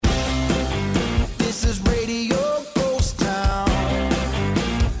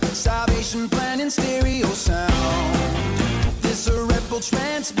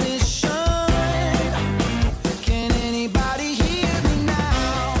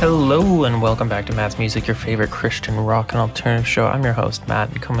Hello and welcome back to Matt's Music, your favorite Christian rock and alternative show. I'm your host, Matt,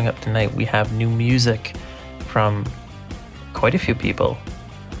 and coming up tonight we have new music from quite a few people,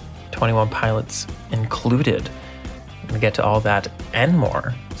 21 Pilots included. We're going to get to all that and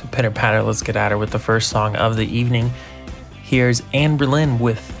more. So pitter patter, let's get at her with the first song of the evening. Here's Anne Boleyn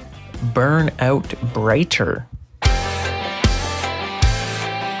with Burn Out Brighter.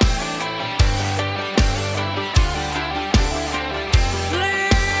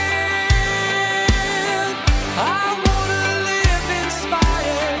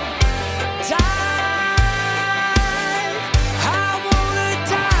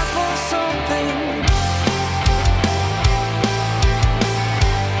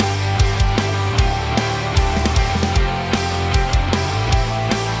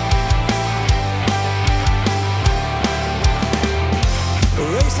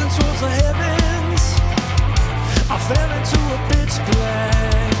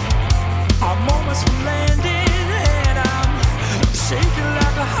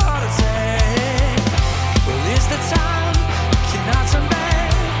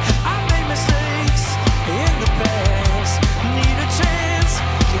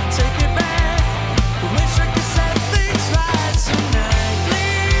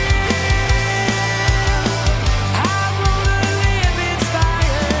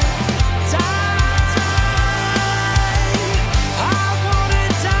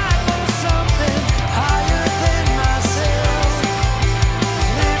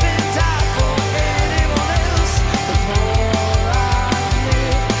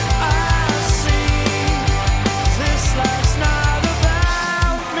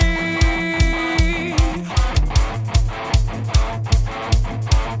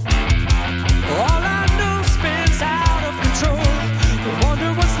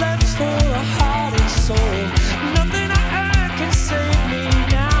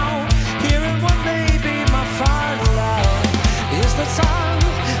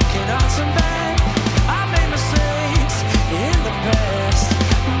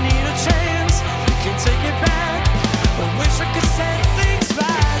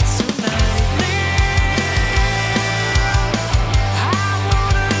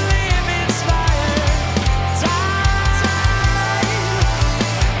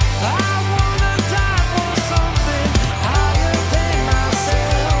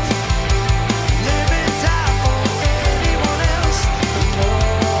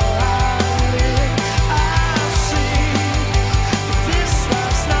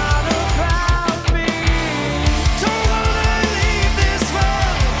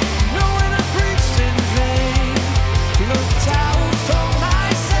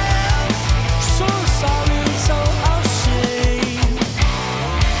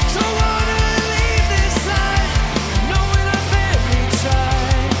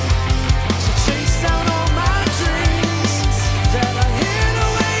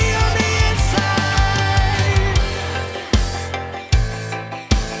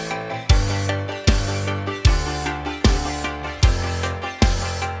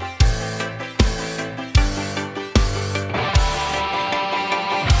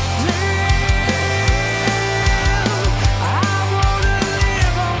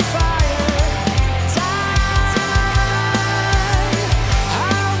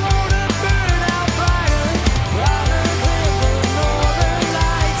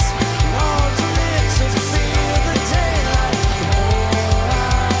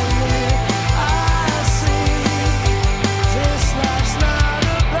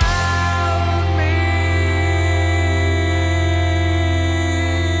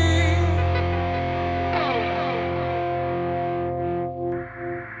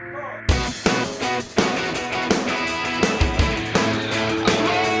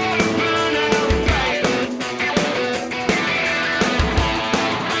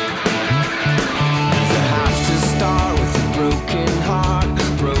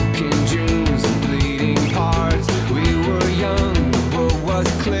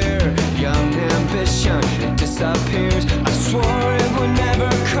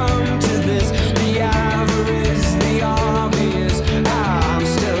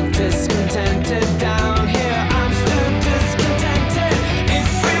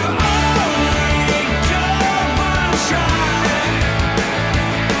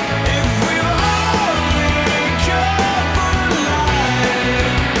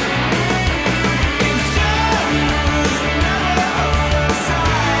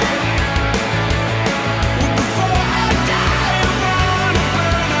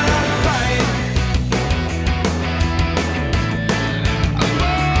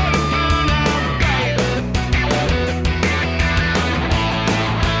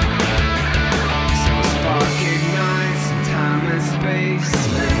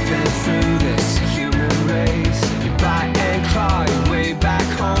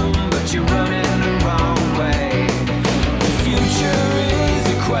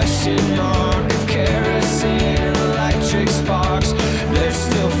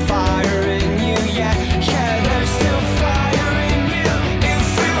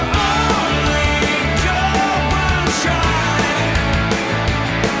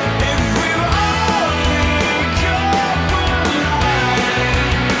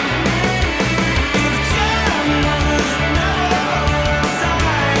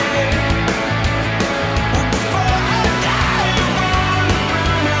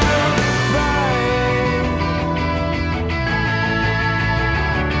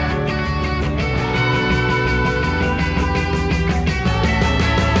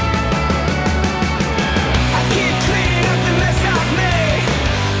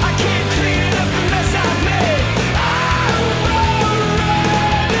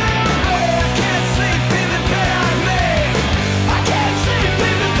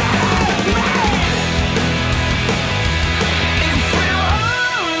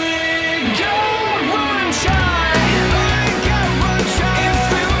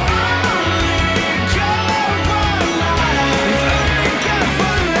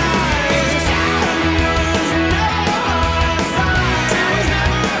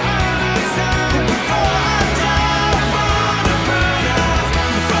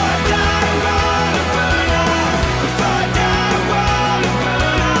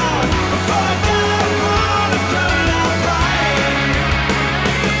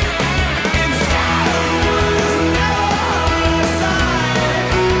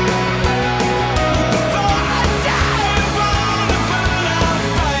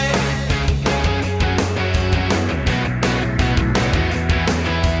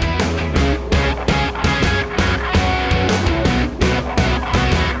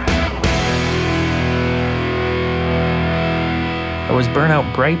 was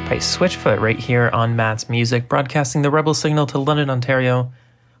Burnout Bright by Switchfoot right here on Matt's Music, broadcasting the Rebel Signal to London, Ontario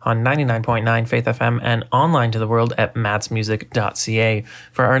on 99.9 Faith FM and online to the world at mattsmusic.ca.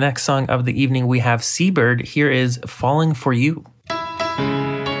 For our next song of the evening, we have Seabird. Here is Falling For You.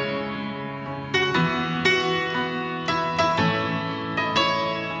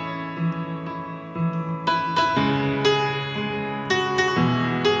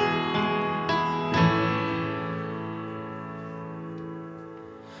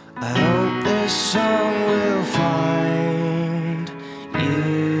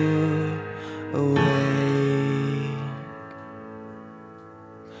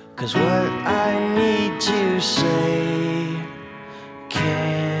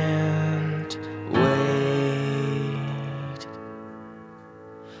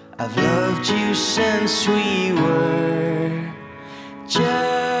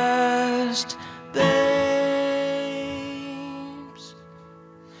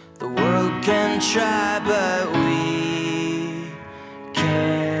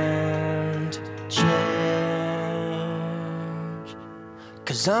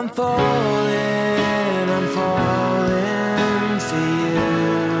 I'm falling for you.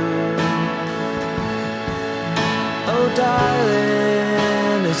 Oh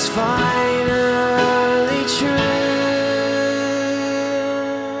darling, it's finally true.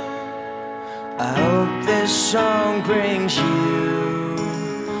 I hope this song brings you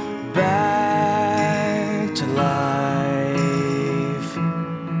back to life,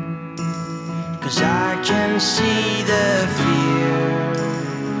 'cause I can see the fear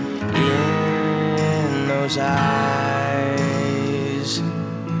in those eyes.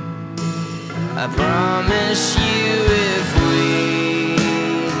 I promise you, if we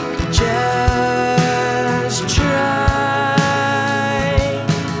just try,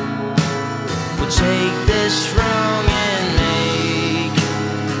 we'll take this wrong and make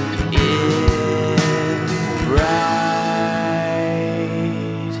it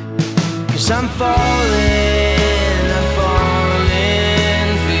right. 'Cause I'm falling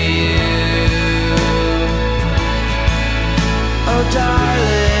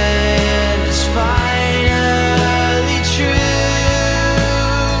darling, it's finally true.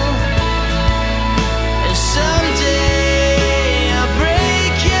 And someday I'll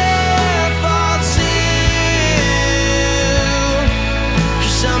break your fall too.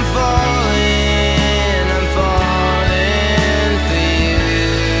 'Cause I'm falling for you.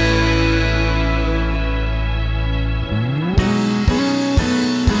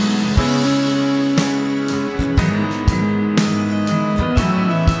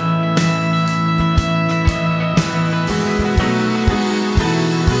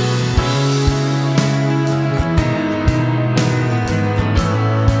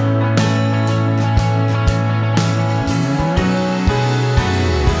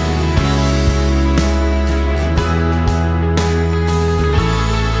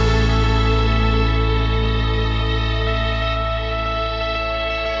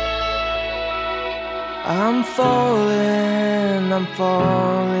 I'm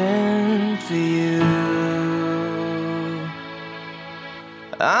falling for you.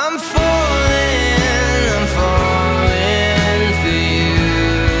 I'm falling for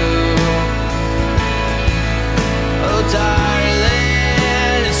you. Oh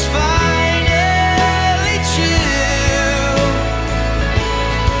darling, it's finally true.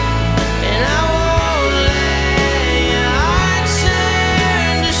 And I won't let your heart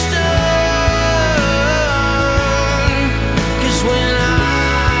turn to stone. 'Cause when I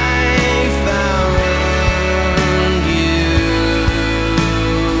found you,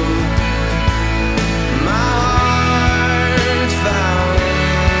 my heart found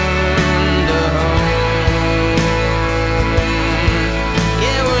a home.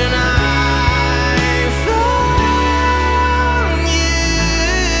 Yeah, when I found you,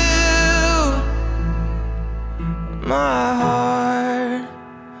 my heart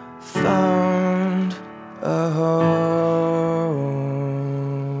found a home.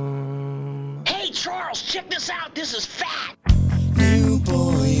 Hey Charles, check this out. This is fat. New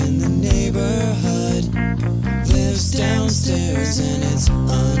boy in the neighborhood lives downstairs and it's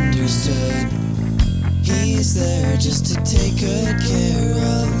understood. He's there just to take good care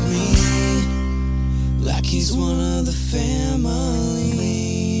of me, like he's one of the family.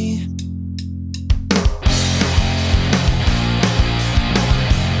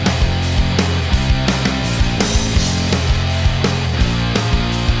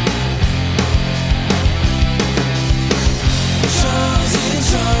 Charles in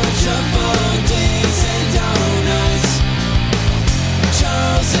charge of days and donuts.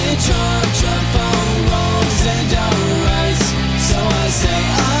 Charles in charge of phone rolls and donuts. So I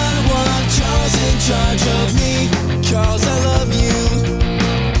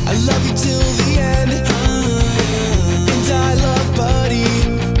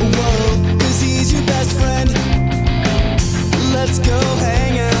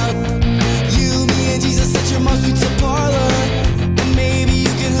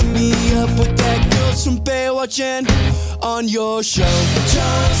watching on your show.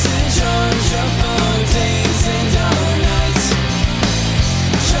 Charles in charge of our days and our nights.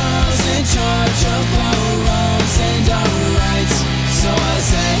 Charles in charge of our wrongs and our rights. So I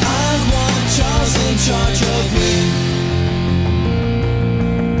say I want Charles in charge of me.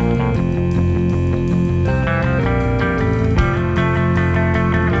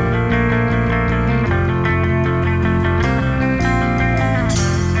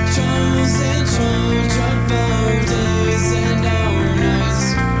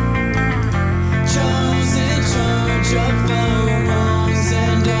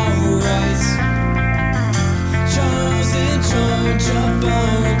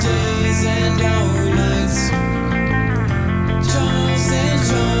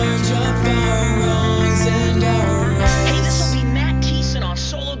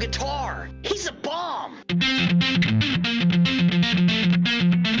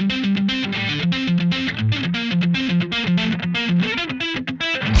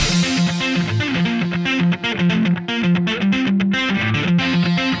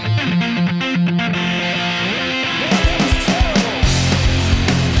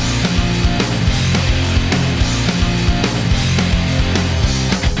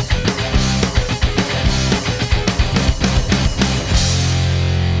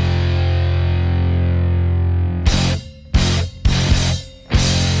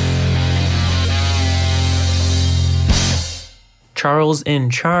 Charles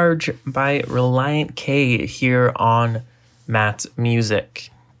in Charge by Relient K here on Matt's Music.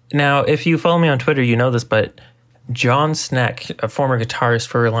 Now, if you follow me on Twitter, you know this, but John Sneck, a former guitarist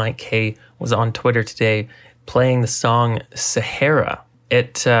for Relient K, was on Twitter today playing the song Sahara.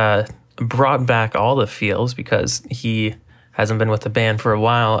 It brought back all the feels because he hasn't been with the band for a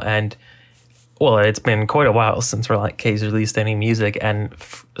while, and well, it's been quite a while since Relient K's released any music, and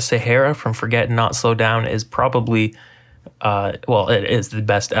Sahara from Forget and Not Slow Down is probably it is the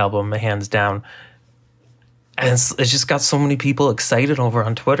best album, hands down. And it's just got so many people excited over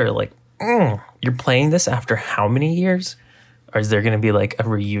on Twitter. Like, you're playing this after how many years? Or is there going to be like a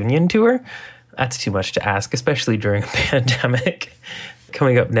reunion tour? That's too much to ask, especially during a pandemic.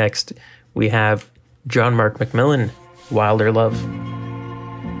 Coming up next, we have John Mark McMillan, Wilder Love.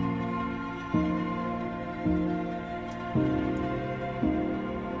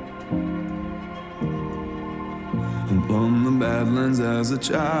 From the Badlands as a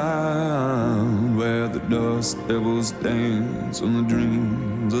child, where the dust devils dance on the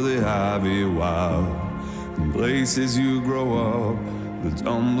dreams of the ivy wild. In places you grow up, the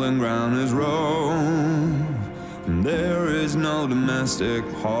tumbling ground is rough, and there is no domestic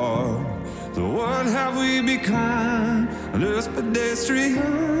heart. So what have we become? Just pedestrian.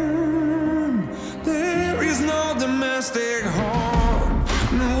 There is no domestic heart.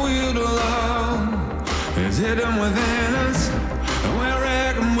 The wheel to love is hidden within us, and we're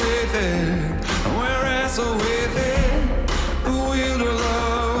reckoned with it, and we're wrestled with it. The wheel to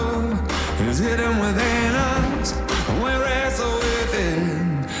love is hidden within us, and we're wrestled with it,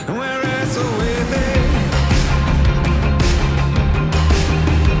 and we're wrestled with it.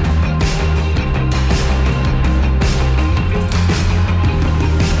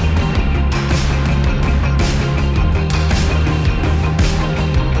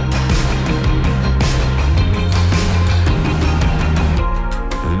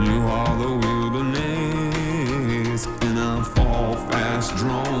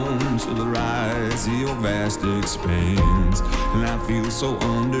 Vast expanse, and I feel so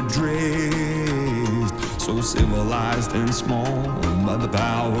underdressed, so civilized and small by the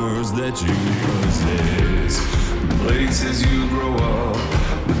powers that you possess. The places you grow up,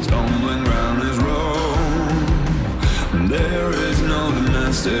 the tumbling ground is rough, and there is no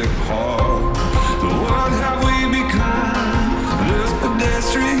domestic heart. So what have we become? Just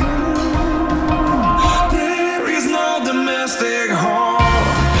pedestrian. There is no domestic heart.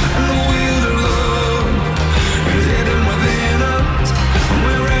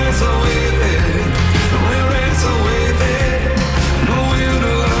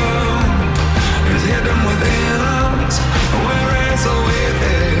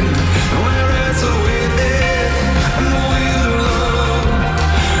 With it, and the wheel of love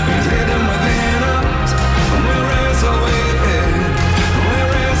is hidden within.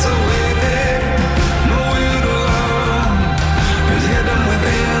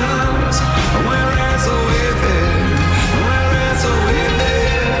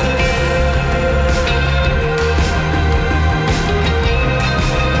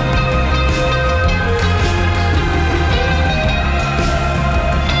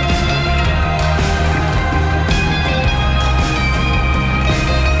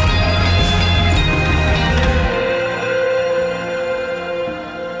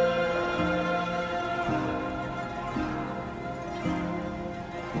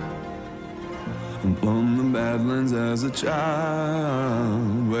 a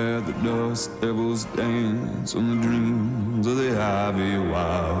child, where the dust devils dance on the dreams of the ivy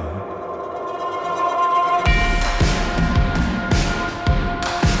wild.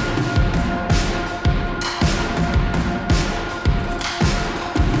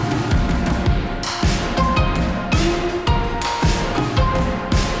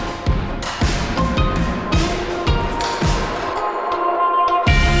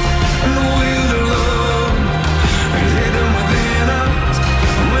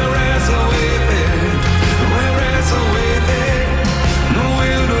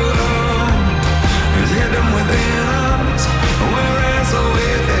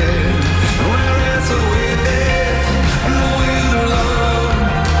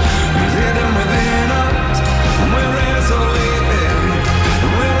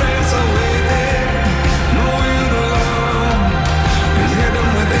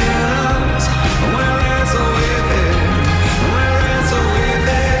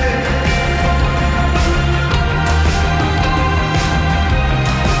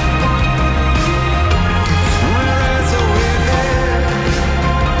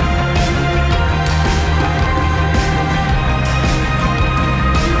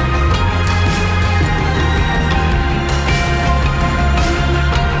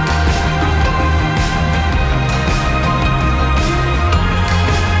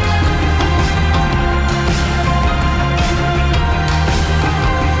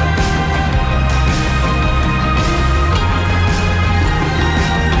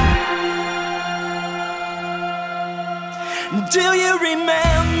 Do you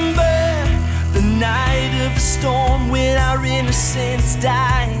remember the night of the storm when our innocence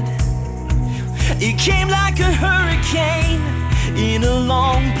died? It came like a hurricane in a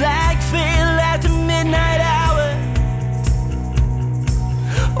long black veil at the midnight hour.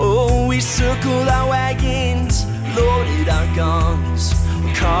 Oh, we circled our wagons, loaded our guns,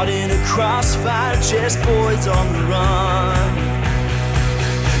 we're caught in a crossfire, just boys on the run.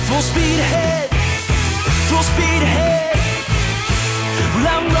 Full speed ahead, full speed ahead. Well,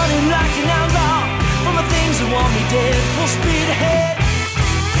 I'm running like an outlaw from the things that want me dead. Full speed ahead,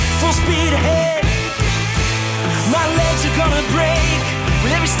 full speed ahead. My legs are gonna break with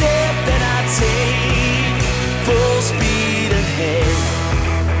every step that I take. Full speed ahead.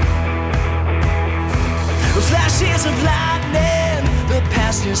 The flashes of lightning, the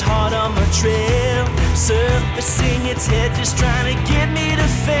past is hard on my trail, surfacing its head, just trying to get me to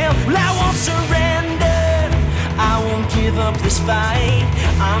fail. Well, I won't surrender, I won't give up this fight.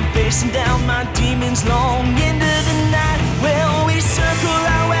 I'm facing down my demons long into the night. Well, we circle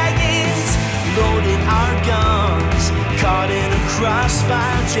our wagons, loaded our guns, caught in a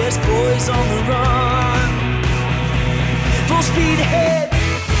crossfire, just boys on the run. Full speed ahead,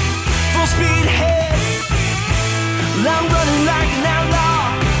 full speed ahead. Well, I'm running like an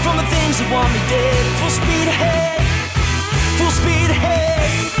outlaw from the things that want me dead. Full speed ahead, full speed ahead.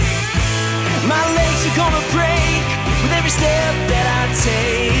 My legs are gonna break with every step that I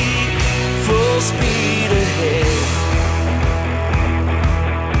take. Full speed ahead.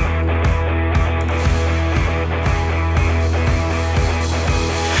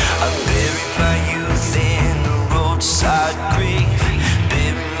 I buried my youth in a roadside grave.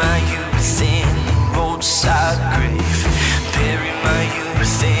 Buried my youth in a roadside grave. Buried my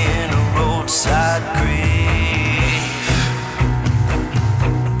youth in a roadside grave.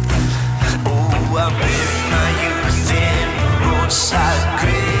 I buried my youth in a roadside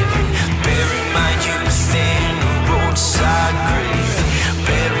grave. Buried my youth in a roadside grave.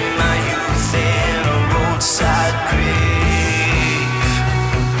 Buried my youth in a roadside grave.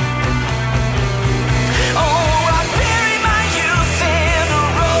 Oh, I buried my youth in a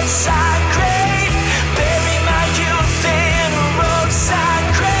roadside grave. Buried my youth in a roadside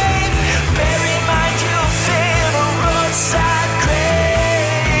grave. Buried my youth in a roadside grave.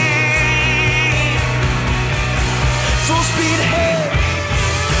 Full speed ahead,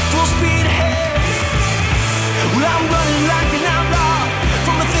 full speed ahead. Well, I'm running like an outlaw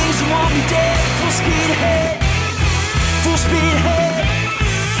from the things that want me dead. Full speed ahead, full speed ahead.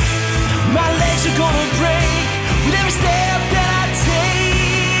 My legs are gonna break with every step that I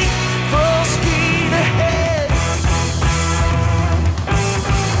take. Full speed ahead.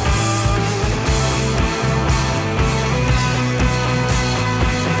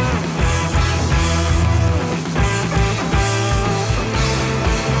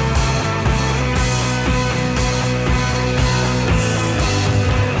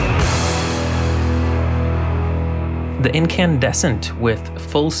 The Incandescent with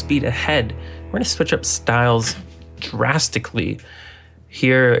Full Speed Ahead. We're going to switch up styles drastically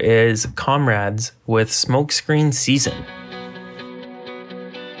Here is Comrades with Smokescreen Season.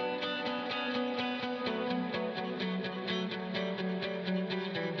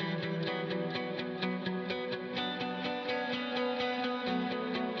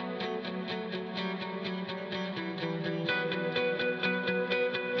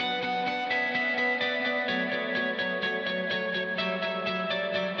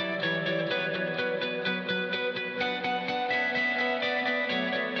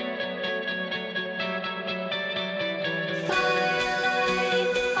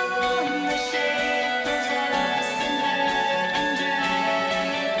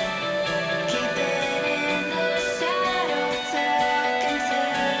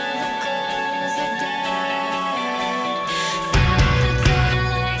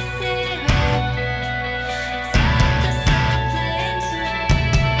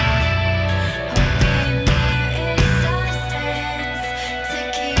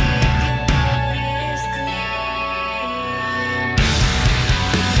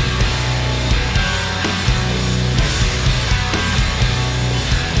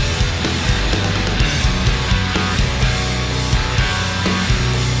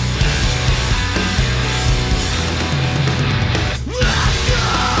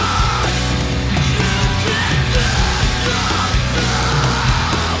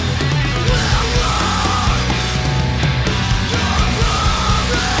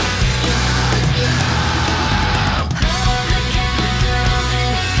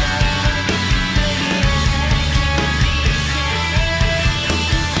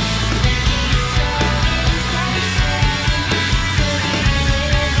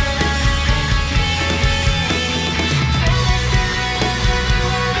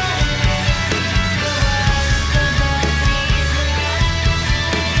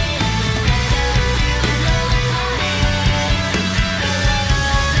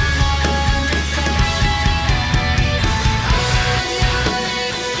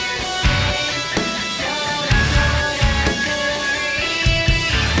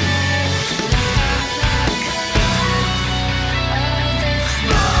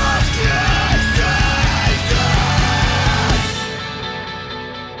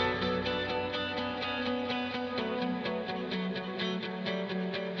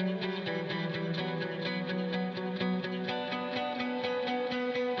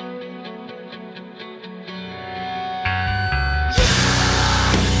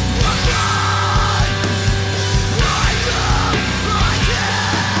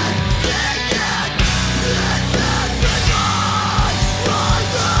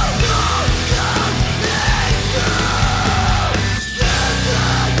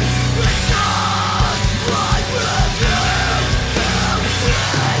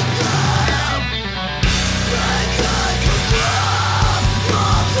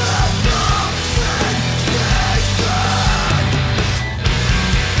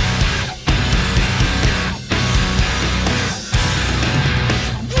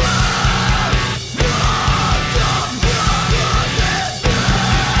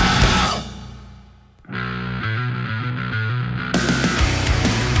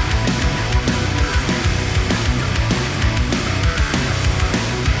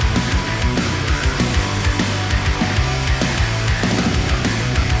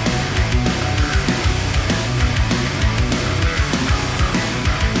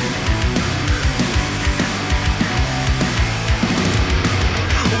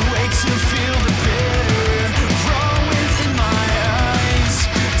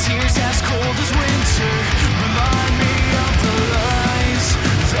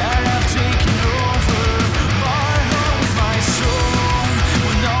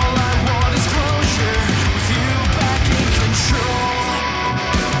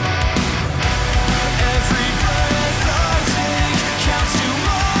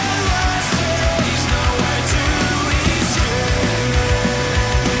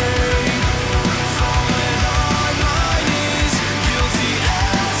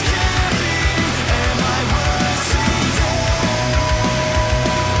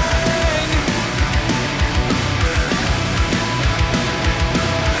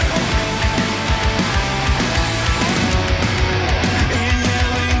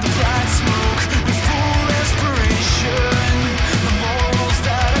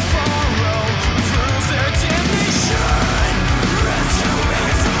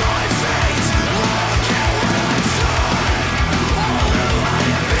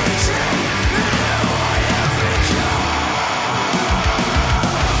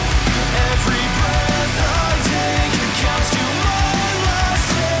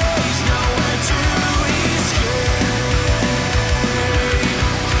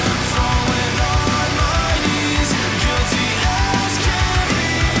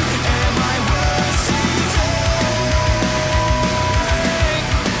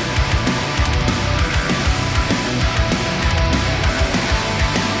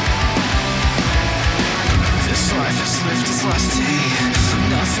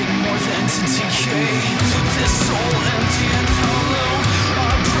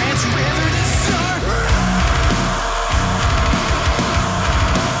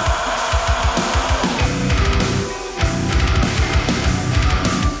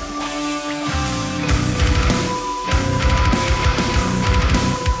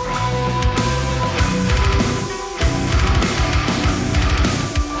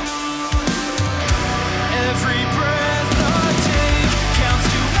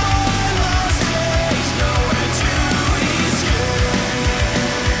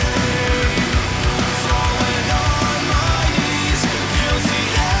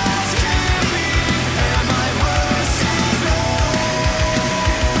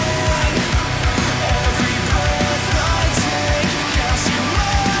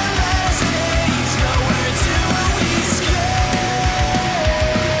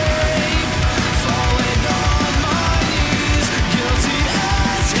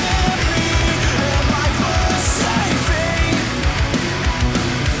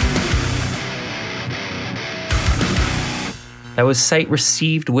 That was Sight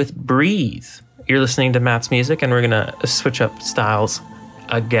Received with Breathe. You're listening to Matt's Music, and we're going to switch up styles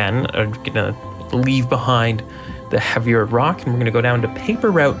again. We're going to leave behind the heavier rock, and we're going to go down to Paper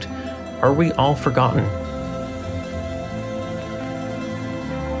Route. Are We All Forgotten?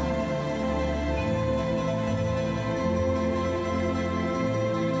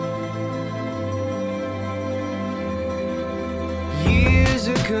 Years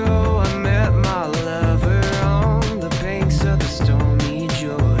ago, I met my lover on the banks of the stormy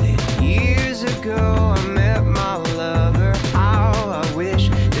Jordan. Years ago, I met my lover. How I wish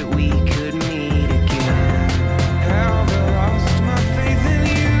that we could meet again. Have I lost my faith in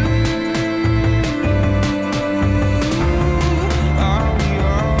you? Are we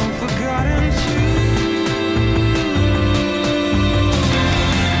all forgotten too?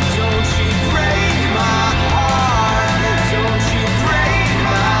 Don't you break my heart. Don't you break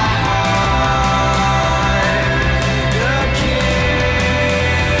my heart again.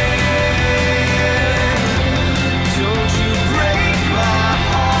 Don't you break my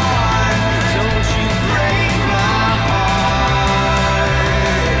heart. Don't you break my heart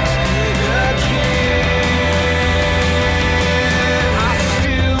again. I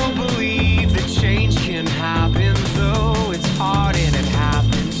still believe that change can happen, though it's hard and it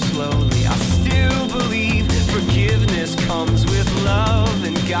happens slowly. I still believe forgiveness comes with love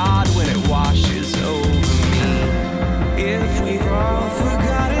and God when it washes over me. If we've all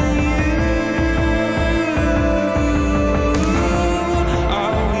forgotten you,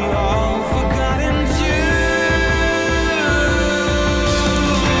 are we all forgotten too?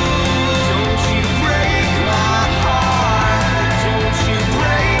 Don't you break my heart. Don't you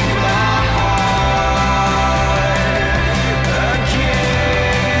break my heart again.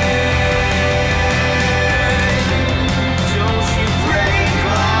 Don't you break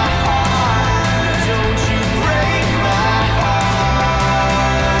my heart. Don't you break my heart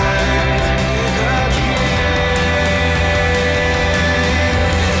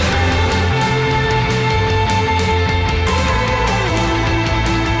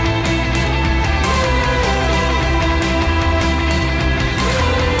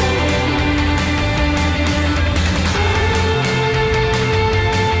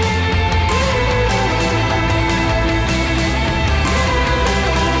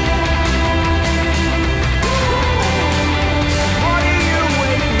What are you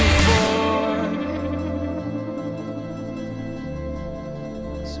waiting for?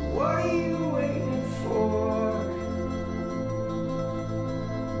 So what are you waiting for?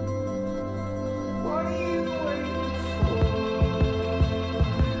 What are you waiting for?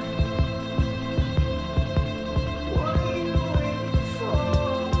 What are you waiting for?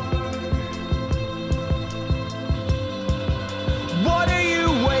 What are you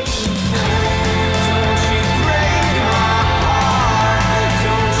waiting for? Don't you break my heart.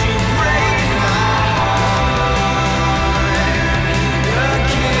 Don't you break my heart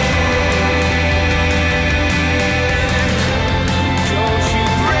again. Don't you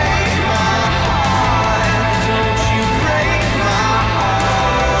break my heart. Don't you break my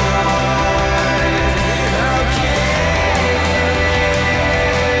heart again.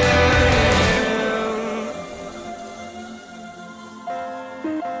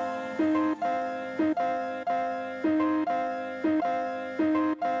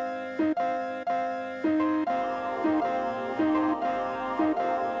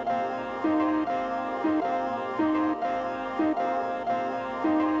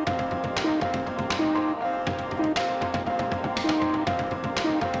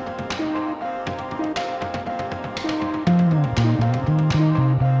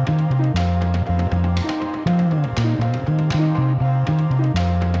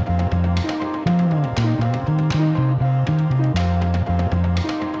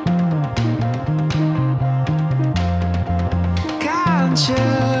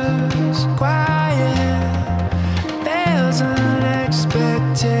 Conscious, quiet, there's an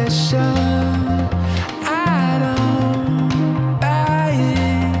expectation. I don't buy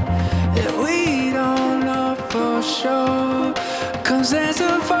it that we don't know for sure. 'Cause there's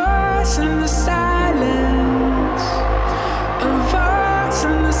a voice in the silence, a voice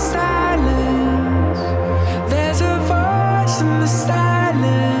in the silence. There's a voice in the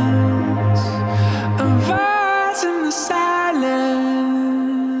silence, a voice in the silence.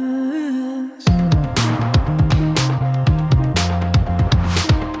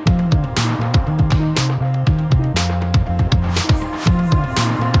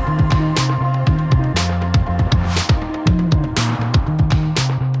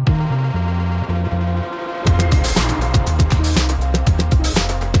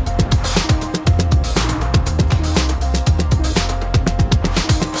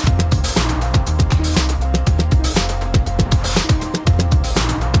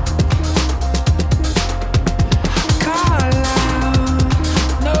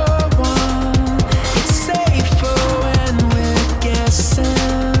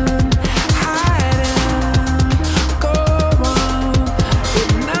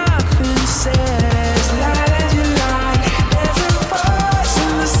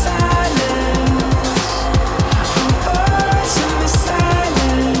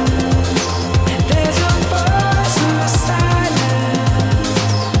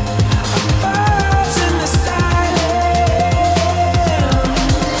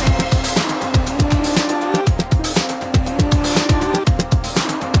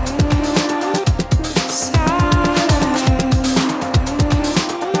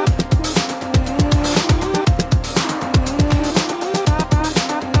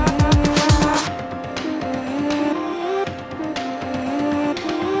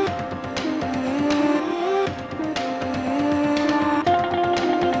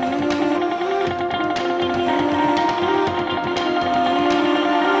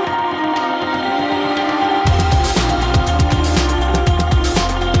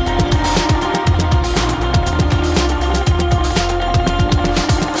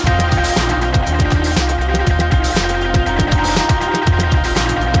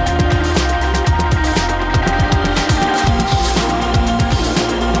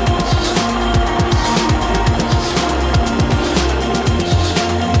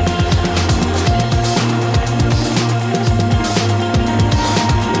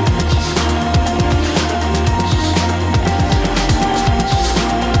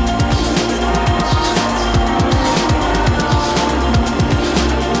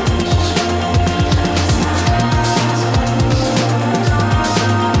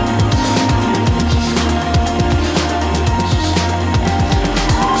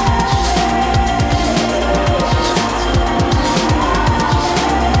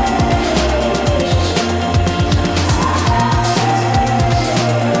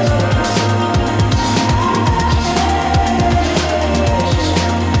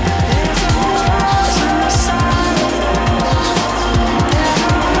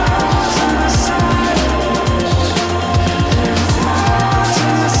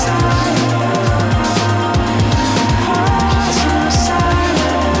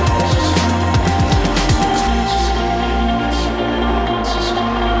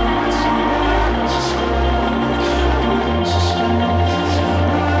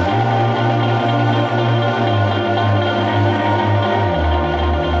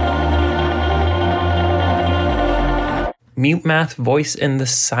 Math, Voice in the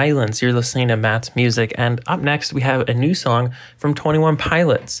Silence. You're listening to Matt's Music. And up next, we have a new song from 21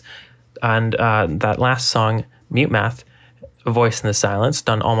 Pilots. And that last song, Mute Math, Voice in the Silence,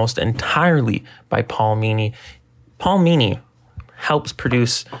 done almost entirely by Paul Meany. Paul Meany helps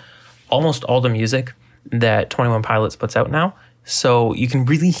produce almost all the music that 21 Pilots puts out now. So you can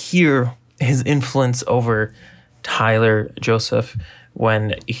really hear his influence over Tyler Joseph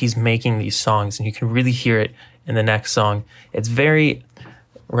when he's making these songs, and you can really hear it in the next song. It's very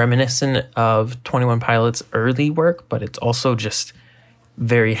reminiscent of 21 Pilots' early work, but it's also just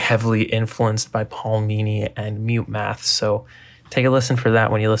very heavily influenced by Paul Meany and Mute Math. So take a listen for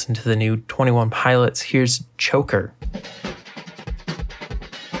that when you listen to the new 21 Pilots. Here's Choker.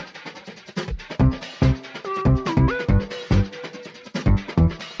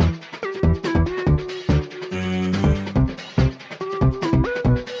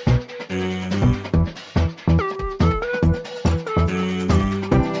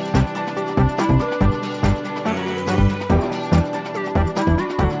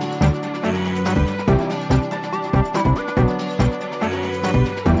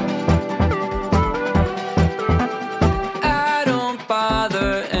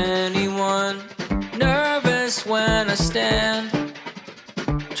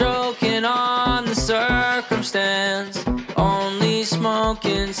 Only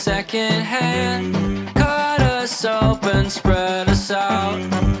smoking secondhand. Cut us open, spread us out,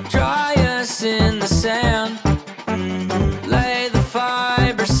 dry us in the sand. Lay the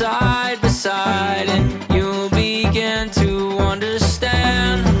fiber side by side, and you'll begin to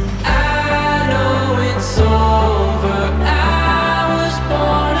understand. I know it's over. I was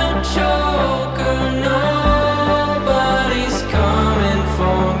born a joker. Nobody's coming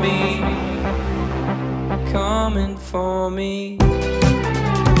for me. Coming for me.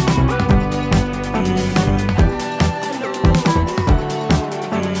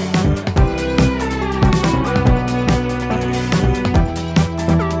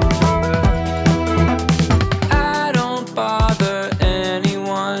 I don't bother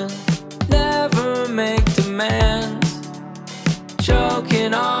anyone, never make demands,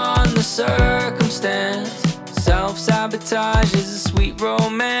 choking on the circumstance. Self-sabotage is a sweet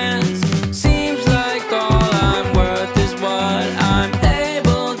romance. Seems like all I'm worth is what I'm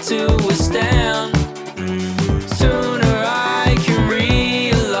able to withstand. Sooner I can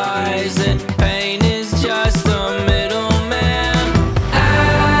realize that pain is just a middleman.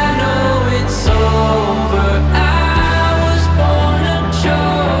 I know it's over. I was born a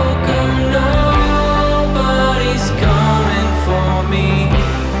joker. Nobody's coming for me.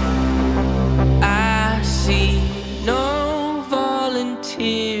 I see no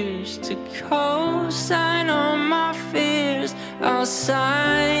volunteers to co-sign on my fears. I'll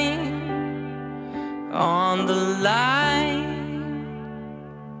sign on the line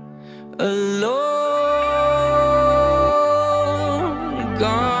alone.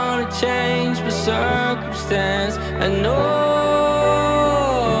 Gonna change my circumstance. I know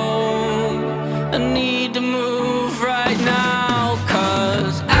I need to move right now,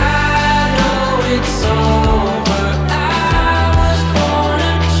 'cause I know it's over.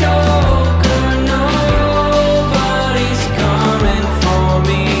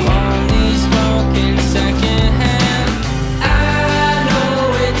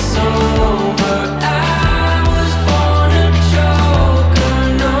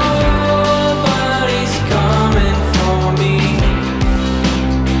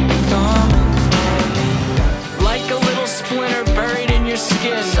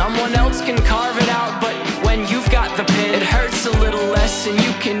 And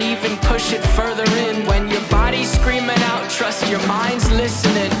you can even push it further in. When your body's screaming out, trust your mind's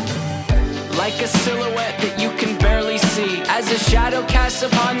listening. Like a silhouette that you can barely see, as a shadow casts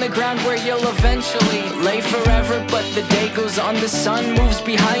upon the ground where you'll eventually lay forever. But the day goes on, the sun moves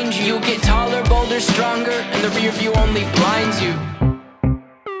behind you. You get taller, bolder, stronger, and the rear view only blinds you.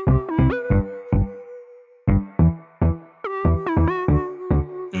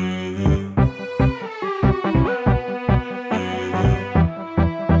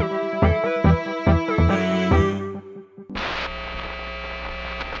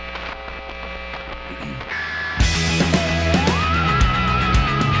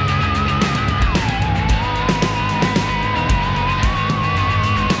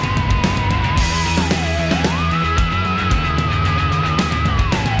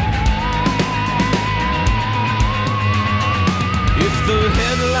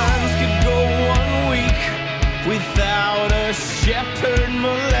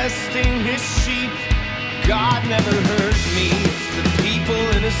 God never hurt me. It's the people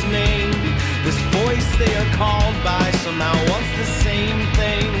in his name. This voice place they are called by somehow wants the same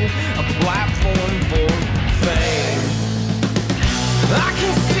thing, a platform for fame. I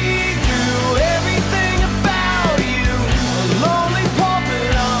can see through everything about you, a lonely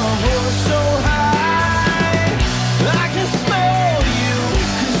pulpit on a horse so high. I can smell you,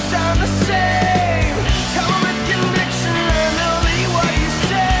 'cause I'm the same. Tell them with conviction and they'll be what you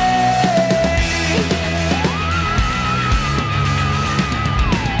say.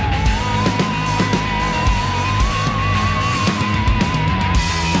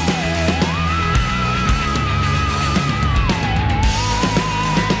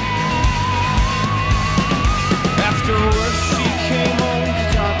 Afterwards, she came home to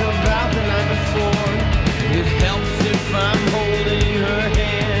talk about the night before. It helps if I'm holding her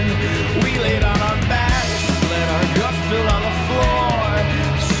hand. We laid on our backs, let our guts spill on the floor.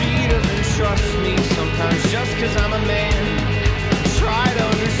 She doesn't trust me sometimes just 'cause I'm a man. Try to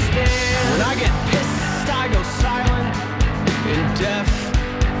understand. When I get pissed, I go silent and deaf,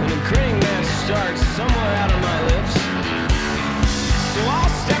 and a grinning that starts somewhere out of my lips. So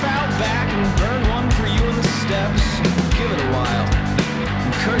I'll step out back and burn one for you in the steps. Give it a while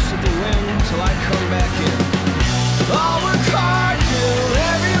and curse at the wind till I come back in. I'll work hard till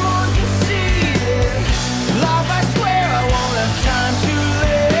everyone can see this life. I swear I won't have time to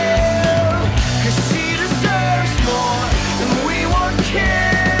live, 'cause she deserves more than we want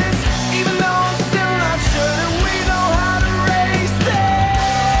kids. Even though I'm still not sure that we know how to raise them.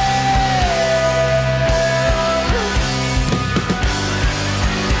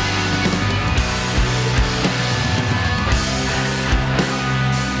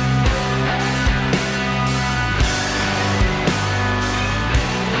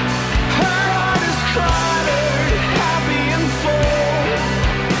 Her heart is cluttered, happy and full,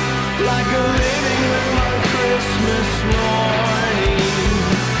 like a living room on Christmas morning.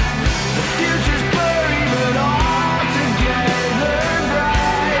 The future's blurry but all together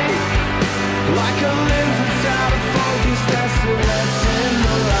bright, like a lens that's out of focus that still lets in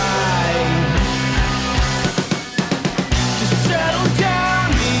the light. To settle down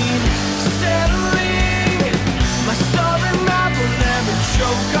means settling. My southern mouth will never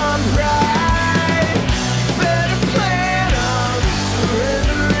choke on pride. Better plan on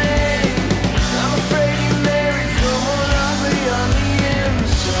surrendering. I'm afraid you married someone ugly on the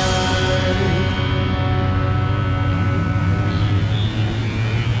inside.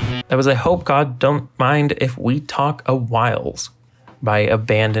 That was I Hope God Don't Mind If We Talk a Whiles by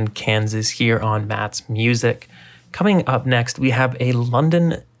Abandoned Kansas here on Matt's Music. Coming up next, we have a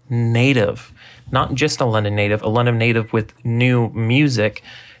London native. Not just a London native with new music.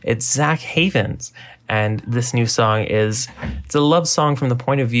 It's Zach Havens. And this new song it's a love song from the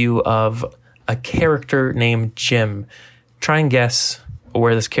point of view of a character named Jim. Try and guess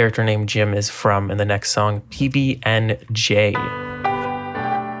where this character named Jim is from in the next song, PB&J.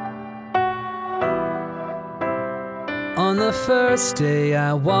 On the first day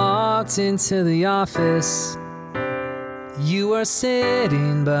I walked into the office, you were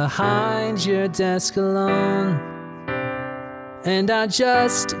sitting behind your desk alone, and I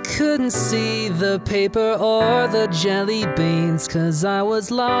just couldn't see the paper or the jelly beans, 'cause I was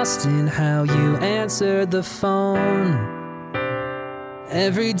lost in how you answered the phone.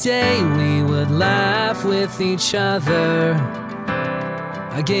 Every day we would laugh with each other.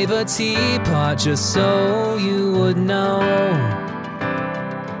 I gave a teapot just so you would know.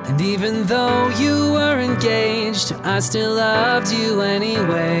 And even though you were engaged, I still loved you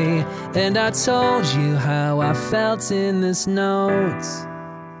anyway. And I told you how I felt in this note.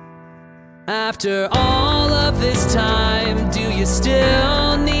 After all of this time, do you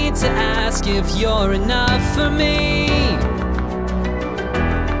still need to ask if you're enough for me?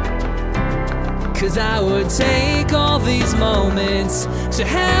 'Cause I would take all these moments to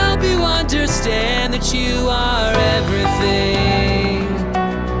help you understand that you are everything.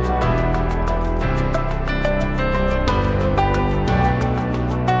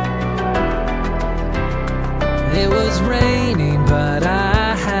 It was raining, but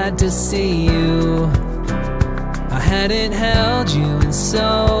I had to see you. I hadn't held you in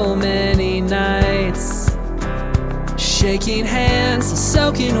so many nights. Shaking hands,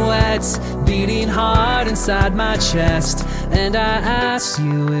 soaking wet, beating hard inside my chest. And I asked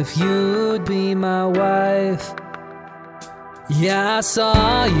you if you'd be my wife. Yeah, I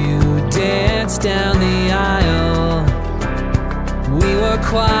saw you dance down the aisle. We were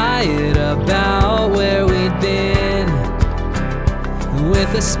quiet about where we'd been.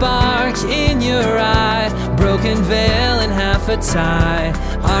 With a spark in your eye, broken veil and half a tie,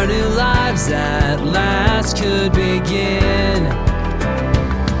 our new lives at last could begin.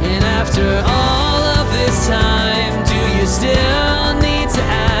 And after all of this time, do you still need to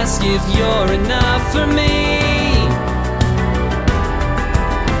ask if you're enough for me?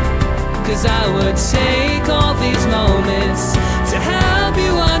 'Cause I would take all these moments to help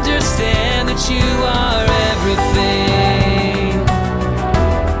you understand that you are everything.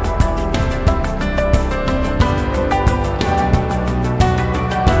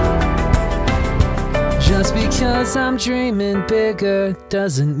 Just because I'm dreaming bigger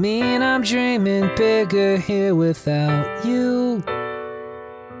doesn't mean I'm dreaming bigger here without you.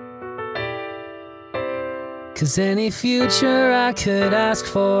 'Cause any future I could ask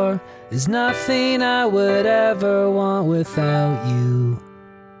for is nothing I would ever want without you.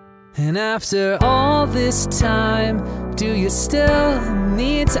 And after all this time, do you still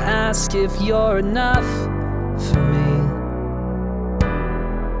need to ask if you're enough for me?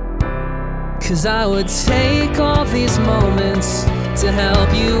 'Cause I would take all these moments to help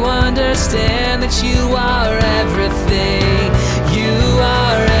you understand that you are everything. You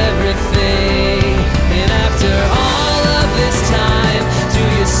are everything. And after all of this time, do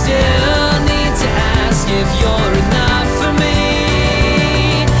you still need to ask if you're enough for me?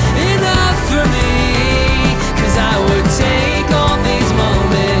 Enough for me. 'Cause I would take all these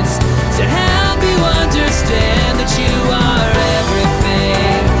moments to help you understand that you are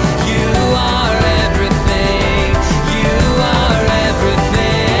everything. You are everything. You are everything.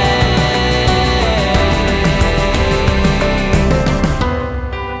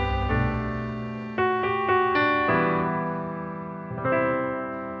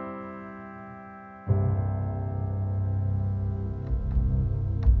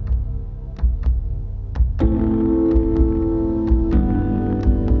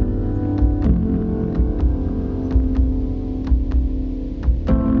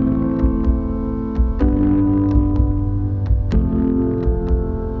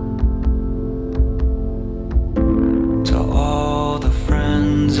 To all the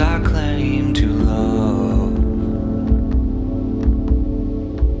friends I claim to love,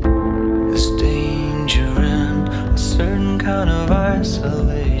 there's danger in a certain kind of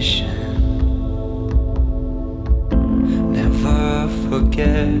isolation. Never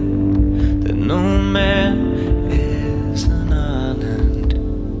forget that no man is an island,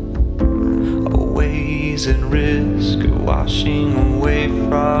 always at risk of washing away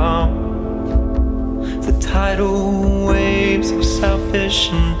from the tidal waves of selfish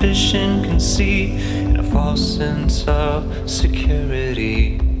ambition, conceit, and a false sense of security.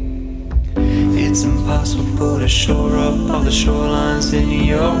 It's impossible to shore up all the shorelines in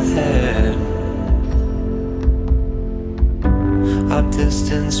your head. Our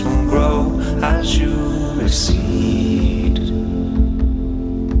distance won't grow as you recede.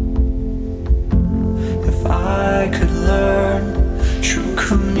 If I could learn, true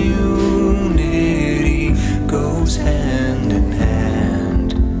community goes hand in hand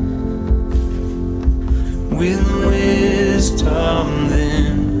with wisdom,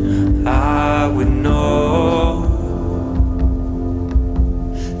 then I would know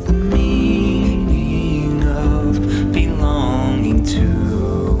the meaning of belonging to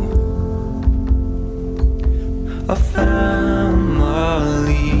a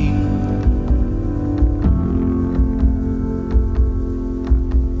family.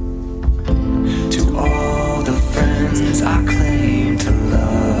 To all the friends I claim to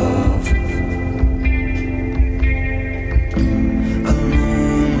love,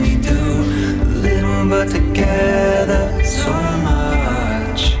 alone we do little, but together so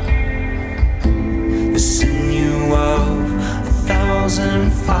much. The sinew of 1,000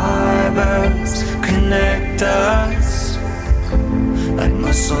 fibers connect us like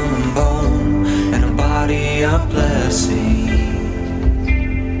muscle and bone, and a body of blessing.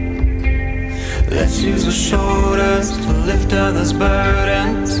 Let's use our shoulders to lift others'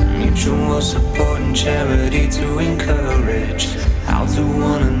 burdens, mutual support and charity to encourage, out to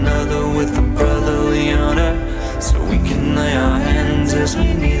one another with a brotherly honor, so we can lay our hands as we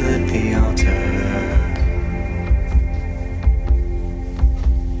kneel at the altar.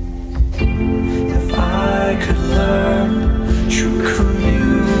 If I could learn, true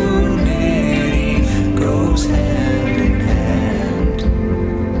community goes hand in hand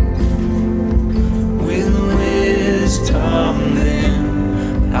with wisdom, then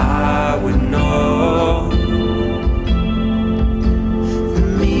I would know the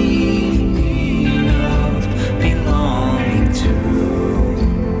meaning of belonging to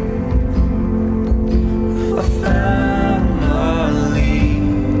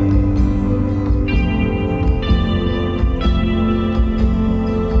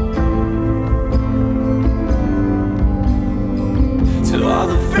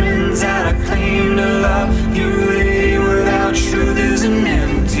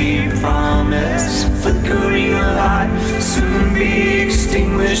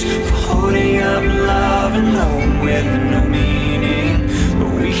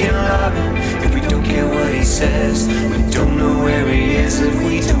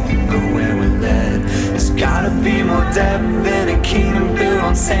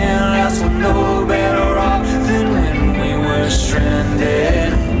sandals were no better off than when we were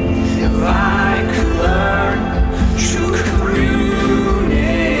stranded. If I could learn true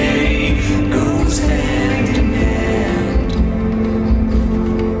community goes hand in hand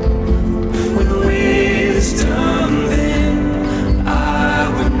with wisdom, then I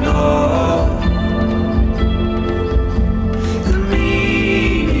would know the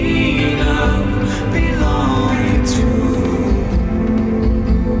meaning of belonging to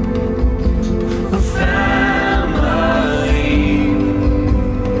a family.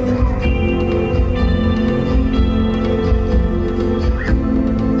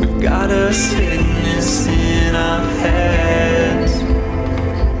 We've got a sickness in our heads,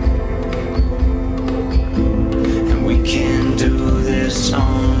 and we can't do this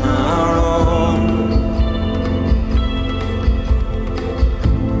on our own.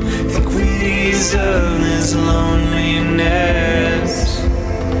 Think we deserve this loneliness,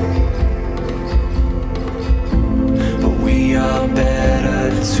 but we are better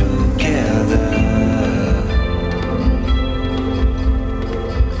together.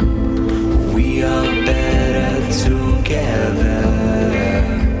 We are better together.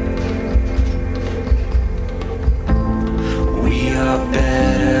 We are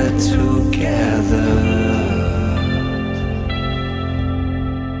better together.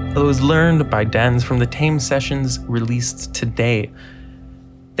 It was Learned by Dens from the Tame Sessions, released today.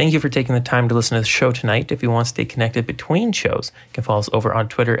 Thank you for taking the time to listen to the show tonight. If you want to stay connected between shows, you can follow us over on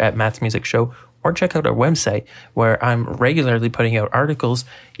Twitter at Matt's Music Show, or check out our website where I'm regularly putting out articles.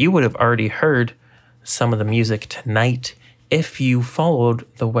 You would have already heard some of the music tonight if you followed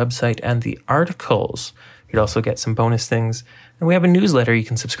the website and the articles. You'd also get some bonus things. And we have a newsletter you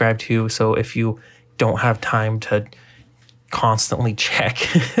can subscribe to, so if you don't have time to constantly check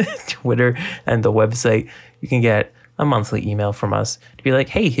Twitter and the website, you can get a monthly email from us to be like,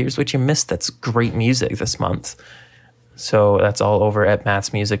 hey, here's what you missed that's great music this month. So that's all over at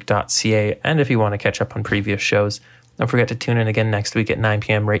mattsmusic.ca. And if you want to catch up on previous shows, don't forget to tune in again next week at 9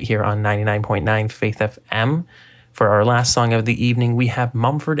 p.m. right here on 99.9 Faith FM. For our last song of the evening, we have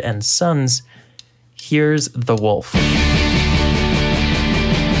Mumford & Sons. Here's The Wolf.